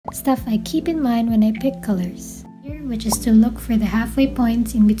stuff I keep in mind when I pick colors, which is to look for the halfway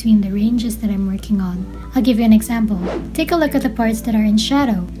points in between the ranges that I'm working on. I'll give you an example. Take a look at the parts that are in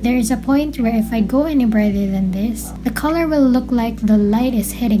shadow. There is a point where if I go any brighter than this, the color will look like the light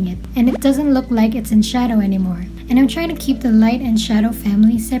is hitting it, and it doesn't look like it's in shadow anymore. And I'm trying to keep the light and shadow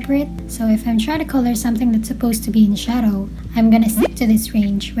families separate, so if I'm trying to color something that's supposed to be in shadow, I'm gonna stick to this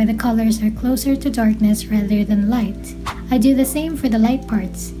range where the colors are closer to darkness rather than light. I do the same for the light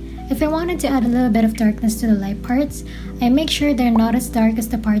parts. If I wanted to add a little bit of darkness to the light parts, I make sure they're not as dark as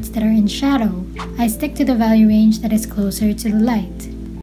the parts that are in shadow. I stick to the value range that is closer to the light.